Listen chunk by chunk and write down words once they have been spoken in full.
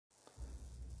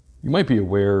You might be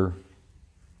aware,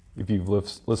 if you've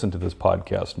listened to this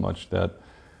podcast much, that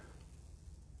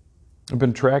I've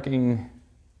been tracking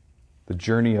the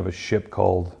journey of a ship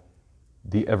called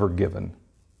the Ever Given,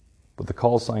 with the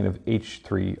call sign of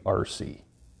H3RC.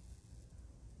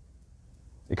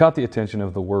 It caught the attention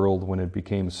of the world when it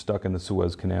became stuck in the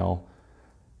Suez Canal,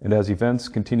 and as events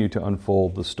continue to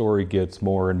unfold, the story gets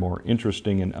more and more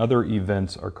interesting, and other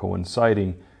events are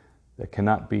coinciding that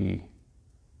cannot be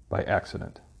by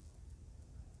accident.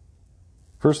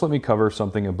 First, let me cover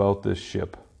something about this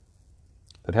ship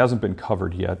that hasn't been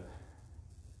covered yet,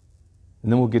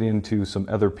 and then we'll get into some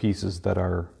other pieces that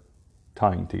are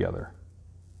tying together.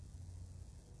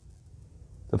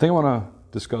 The thing I want to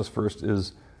discuss first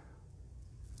is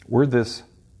where this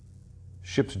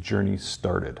ship's journey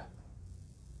started.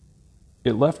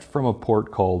 It left from a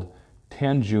port called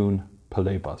Tanjung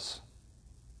Pelepas,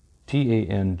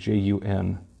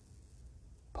 Tanjun,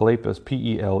 Pelepas,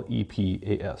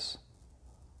 Pelepas.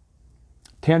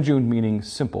 Tanjun meaning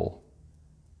simple,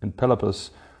 and Pelepas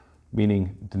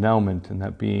meaning denouement, and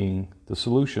that being the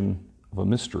solution of a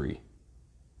mystery,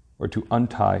 or to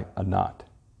untie a knot.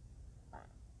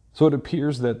 So it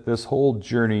appears that this whole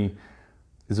journey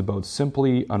is about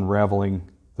simply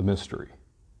unraveling the mystery.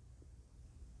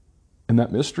 And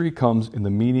that mystery comes in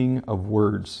the meaning of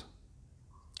words,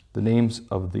 the names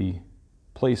of the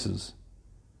places,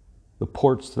 the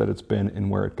ports that it's been, and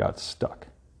where it got stuck.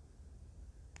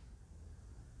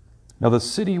 Now, the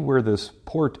city where this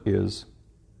port is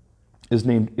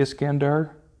named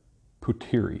Iskandar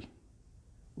Puteri.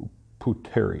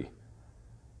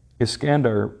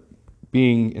 Iskandar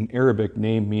being an Arabic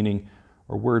name meaning,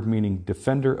 or word meaning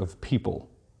defender of people,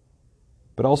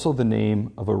 but also the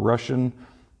name of a Russian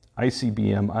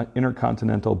ICBM,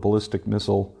 intercontinental ballistic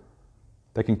missile,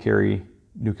 that can carry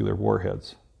nuclear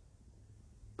warheads.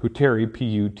 Puteri,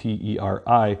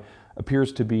 Puteri,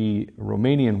 appears to be a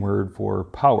Romanian word for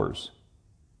powers,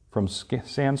 from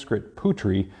Sanskrit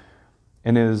putri,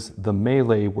 and is the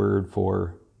Malay word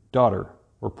for daughter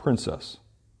or princess.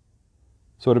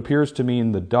 So it appears to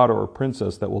mean the daughter or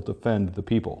princess that will defend the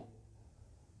people,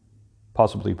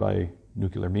 possibly by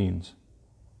nuclear means.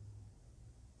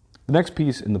 The next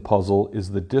piece in the puzzle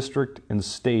is the district and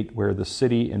state where the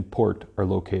city and port are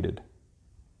located.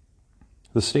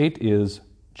 The state is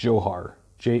Johor,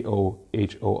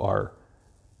 Johor,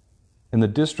 and the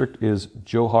district is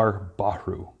Johor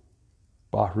Bahru,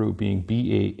 Bahru being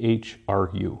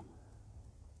Bahru.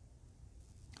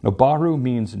 Now, Bahru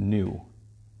means new.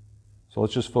 So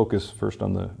let's just focus first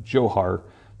on the Johor,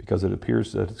 because it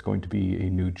appears that it's going to be a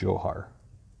new Johor.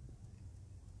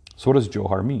 So what does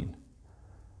Johor mean?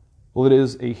 Well, it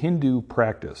is a Hindu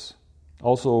practice,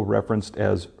 also referenced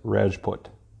as Rajput,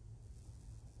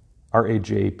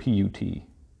 Rajput.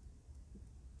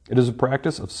 It is a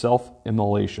practice of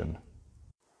self-immolation,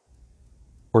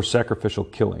 or sacrificial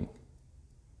killing.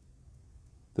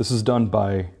 This is done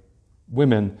by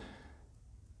women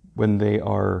when they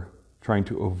are trying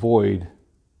to avoid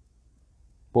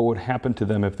what would happen to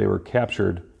them if they were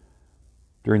captured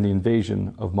during the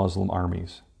invasion of Muslim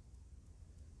armies.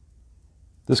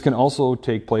 This can also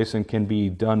take place and can be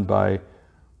done by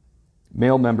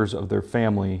male members of their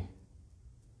family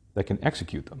that can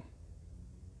execute them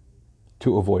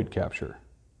to avoid capture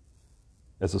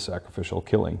as a sacrificial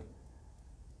killing.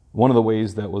 One of the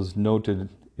ways that was noted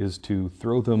is to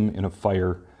throw them in a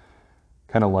fire,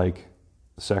 kind of like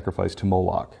a sacrifice to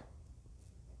Moloch.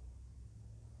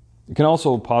 It can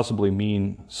also possibly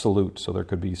mean salute, so there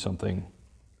could be something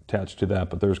attached to that,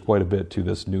 but there's quite a bit to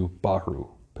this new Bahru,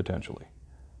 potentially.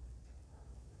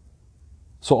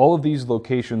 So all of these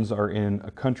locations are in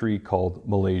a country called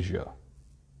Malaysia.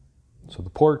 So the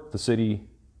port, the city,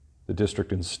 the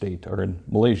district, and state are in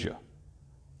Malaysia,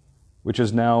 which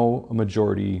is now a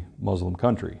majority Muslim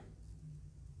country.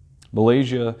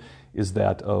 Malaysia is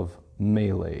that of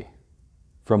Malay,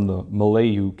 from the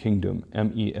Malayu Kingdom,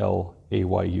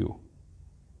 Melayu.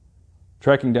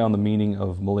 Tracking down the meaning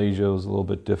of Malaysia was a little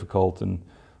bit difficult, and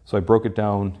so I broke it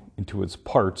down into its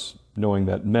parts, knowing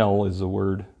that Mel is a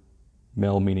word,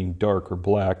 Mel meaning dark or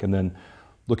black, and then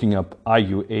looking up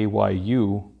Ayu,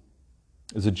 Ayu,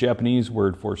 is a Japanese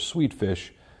word for sweet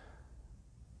fish.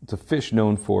 It's a fish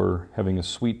known for having a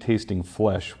sweet-tasting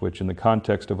flesh, which in the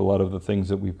context of a lot of the things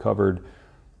that we've covered,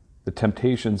 the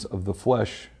temptations of the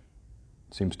flesh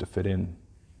seems to fit in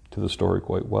to the story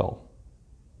quite well.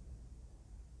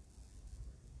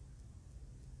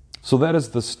 So that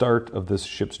is the start of this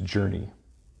ship's journey,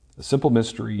 a simple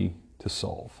mystery to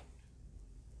solve.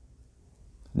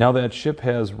 Now that ship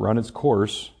has run its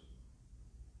course,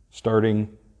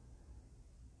 starting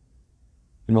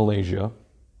in Malaysia,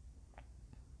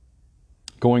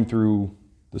 going through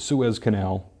the Suez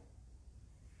Canal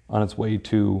on its way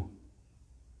to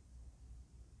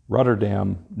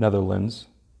Rotterdam, Netherlands,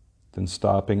 then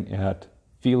stopping at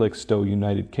Felixstowe,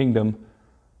 United Kingdom,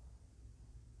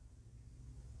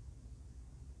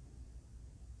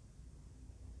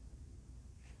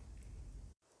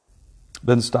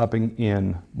 then stopping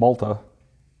in Malta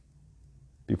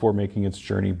before making its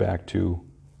journey back to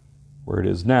where it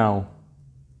is now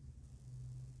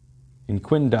in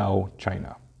Qingdao,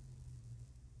 China,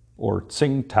 or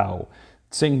Tsingtao.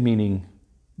 Tsing meaning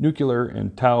nuclear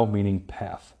and Tao meaning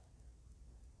path.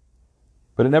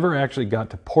 But it never actually got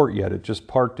to port yet. It just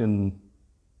parked in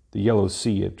the Yellow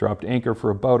Sea. It dropped anchor for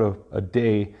about a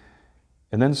day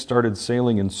and then started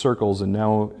sailing in circles, and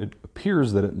now it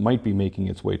appears that it might be making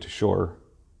its way to shore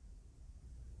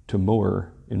to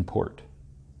moor in port.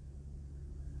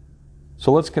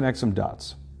 So let's connect some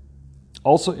dots.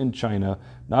 Also in China,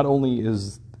 not only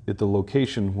is it the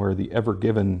location where the Ever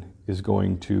Given is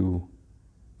going to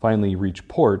finally reach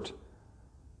port,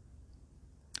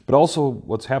 but also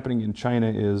what's happening in China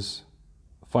is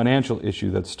a financial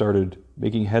issue that started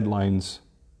making headlines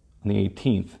on the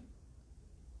 18th.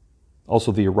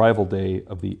 Also the arrival day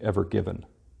of the Ever Given.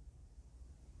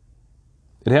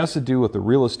 It has to do with a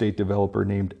real estate developer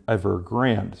named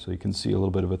Evergrande, so you can see a little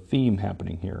bit of a theme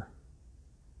happening here.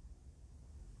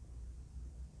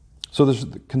 So there's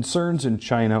concerns in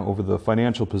China over the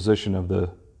financial position of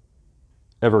the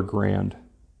Evergrande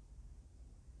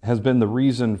has been the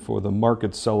reason for the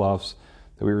market sell-offs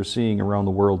that we were seeing around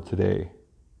the world today.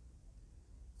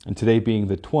 And today being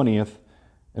the 20th,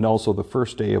 and also the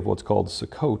first day of what's called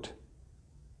Sukkot,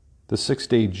 the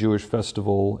 6-day Jewish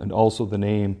festival, and also the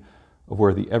name of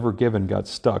where the Ever Given got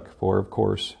stuck for, of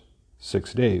course,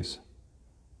 6 days.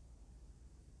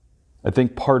 I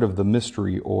think part of the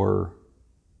mystery, or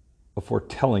a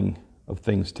foretelling of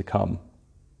things to come,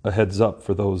 a heads up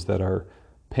for those that are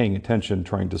paying attention,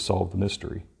 trying to solve the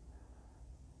mystery.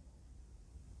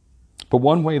 But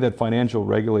one way that financial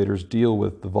regulators deal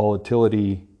with the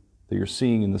volatility that you're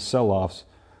seeing in the sell-offs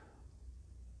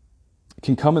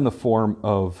can come in the form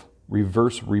of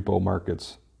reverse repo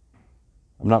markets.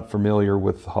 I'm not familiar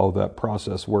with how that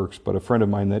process works, but a friend of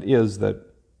mine that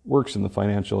works in the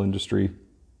financial industry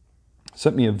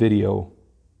sent me a video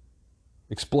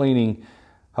explaining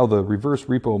how the reverse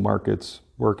repo markets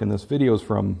work, and this video is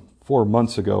from 4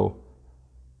 months ago,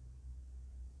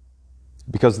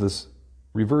 because this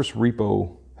reverse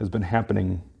repo has been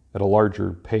happening at a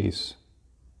larger pace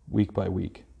week by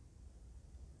week.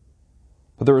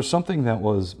 But there was something that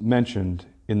was mentioned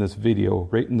in this video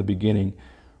right in the beginning.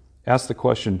 Asked the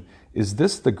question, is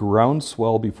this the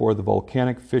groundswell before the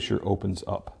volcanic fissure opens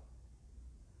up?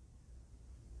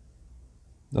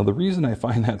 Now, the reason I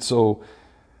find that so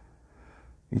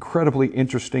incredibly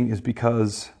interesting is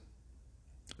because,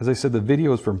 as I said, the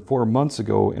video is from 4 months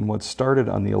ago, and what started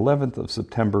on the 11th of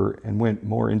September and went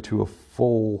more into a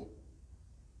full,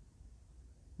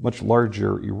 much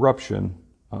larger eruption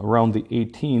around the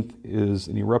 18th is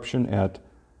an eruption at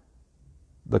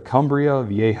the Cumbre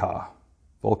Vieja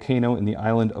volcano in the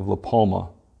island of La Palma.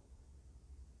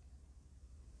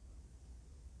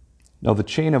 Now, the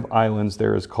chain of islands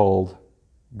there is called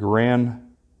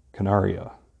Gran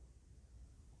Canaria,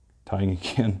 tying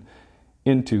again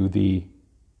into the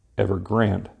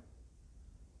Evergrande.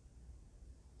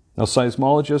 Now,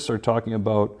 seismologists are talking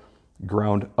about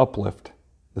ground uplift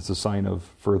as a sign of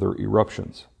further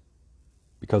eruptions,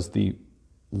 because the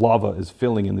lava is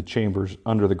filling in the chambers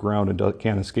under the ground and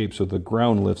can't escape, so the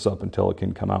ground lifts up until it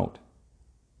can come out,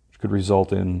 which could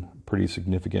result in a pretty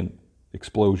significant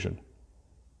explosion,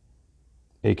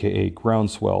 aka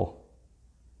groundswell.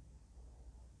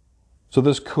 So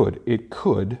this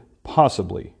could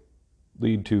possibly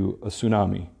lead to a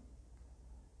tsunami.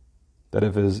 That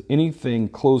if it is anything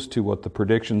close to what the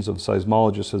predictions of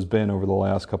seismologists has been over the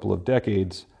last couple of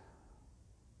decades,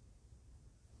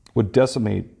 would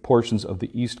decimate portions of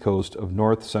the east coast of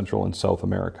North, Central, and South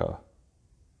America.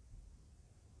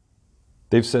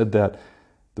 They've said that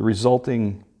the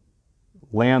resulting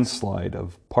landslide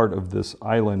of part of this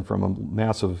island from a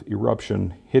massive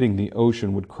eruption hitting the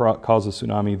ocean would cause a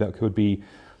tsunami that could be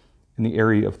in the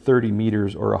area of 30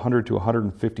 meters or 100 to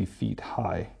 150 feet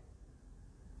high.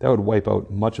 That would wipe out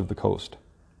much of the coast.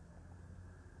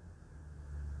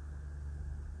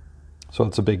 So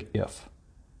it's a big if.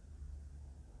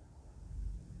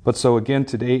 But so again,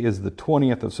 today is the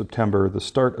 20th of September, the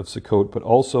start of Sukkot, but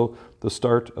also the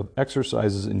start of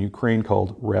exercises in Ukraine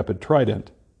called Rapid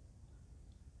Trident.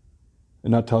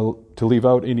 And not to leave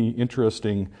out any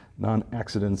interesting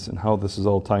non-accidents and how this is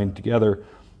all tying together,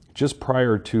 just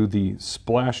prior to the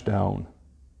splashdown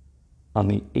on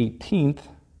the 18th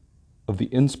of the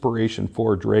Inspiration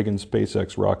 4 Dragon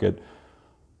SpaceX rocket,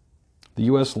 the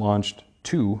U.S. launched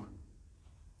 2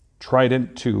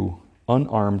 Trident II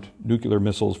unarmed nuclear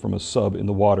missiles from a sub in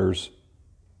the waters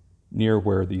near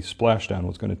where the splashdown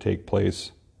was going to take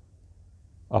place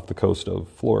off the coast of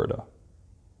Florida.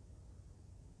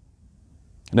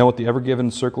 Now, with the Ever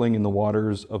Given circling in the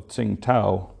waters of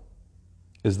Tsingtao,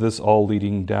 is this all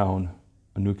leading down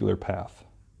a nuclear path?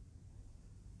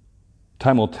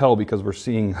 Time will tell, because we're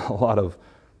seeing a lot of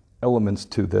elements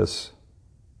to this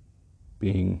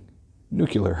being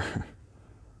nuclear.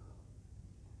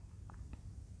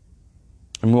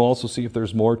 And we'll also see if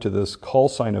there's more to this call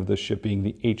sign of this ship being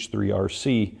the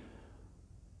H3RC,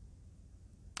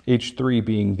 H3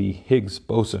 being the Higgs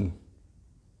boson,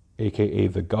 aka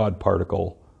the God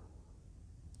particle,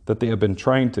 that they have been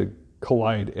trying to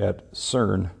collide at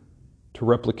CERN to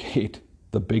replicate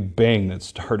the Big Bang that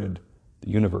started the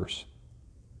universe.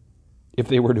 If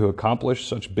they were to accomplish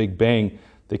such Big Bang,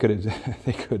 they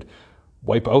could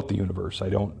wipe out the universe. I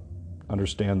don't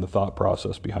understand the thought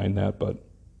process behind that, but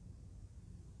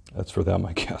that's for them,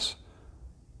 I guess.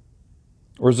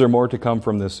 Or is there more to come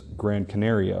from this Gran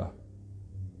Canaria?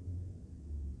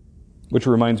 Which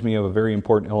reminds me of a very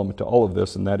important element to all of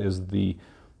this, and that is the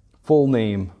full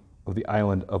name of the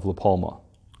island of La Palma.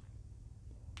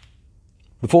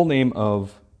 The full name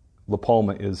of La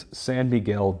Palma is San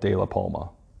Miguel de La Palma.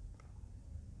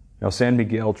 Now, San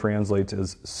Miguel translates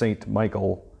as Saint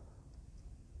Michael,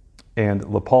 and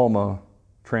La Palma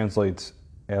translates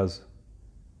as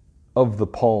of the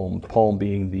palm, palm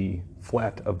being the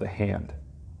flat of the hand.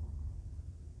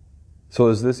 So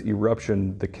is this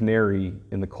eruption the canary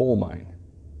in the coal mine?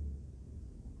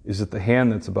 Is it the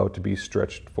hand that's about to be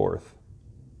stretched forth?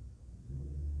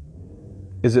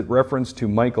 Is it reference to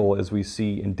Michael as we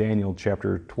see in Daniel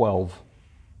chapter 12,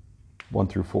 1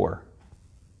 through 4?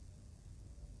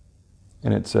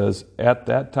 And it says, "At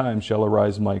that time shall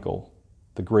arise Michael,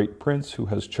 the great prince who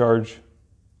has charge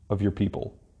of your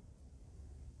people.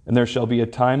 And there shall be a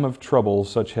time of trouble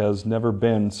such as never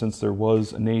been since there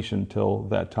was a nation till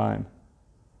that time.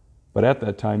 But at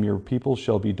that time your people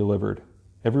shall be delivered,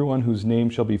 everyone whose name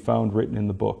shall be found written in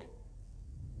the book.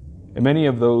 And many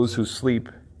of those who sleep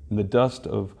in the dust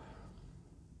of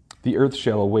the earth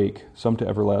shall awake, some to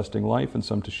everlasting life, and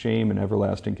some to shame and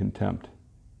everlasting contempt.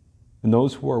 And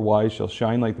those who are wise shall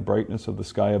shine like the brightness of the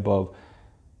sky above,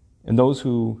 and those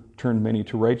who turn many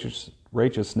to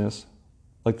righteousness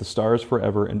like the stars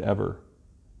forever and ever.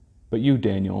 But you,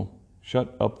 Daniel,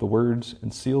 shut up the words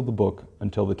and seal the book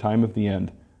until the time of the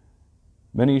end.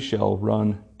 Many shall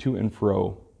run to and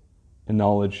fro, and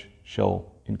knowledge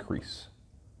shall increase."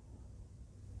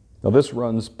 Now this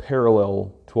runs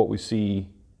parallel to what we see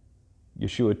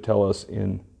Yeshua tell us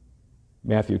in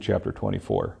Matthew chapter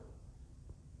 24.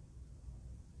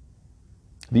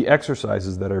 The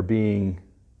exercises that are being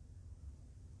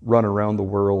run around the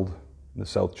world, in the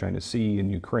South China Sea, in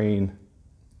Ukraine,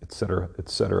 etc.,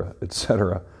 etc.,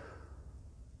 etc.,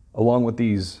 along with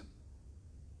these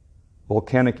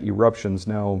volcanic eruptions.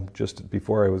 Now, just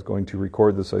before I was going to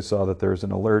record this, I saw that there's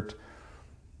an alert,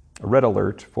 a red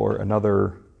alert for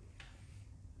another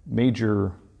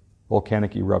major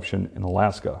volcanic eruption in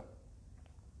Alaska.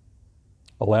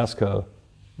 Alaska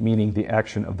meaning the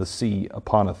action of the sea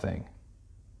upon a thing.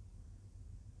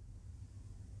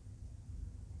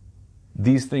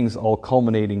 These things all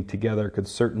culminating together could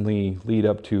certainly lead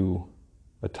up to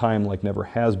a time like never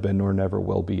has been nor never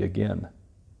will be again.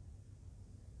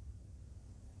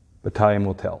 But time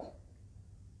will tell.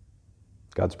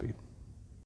 Godspeed.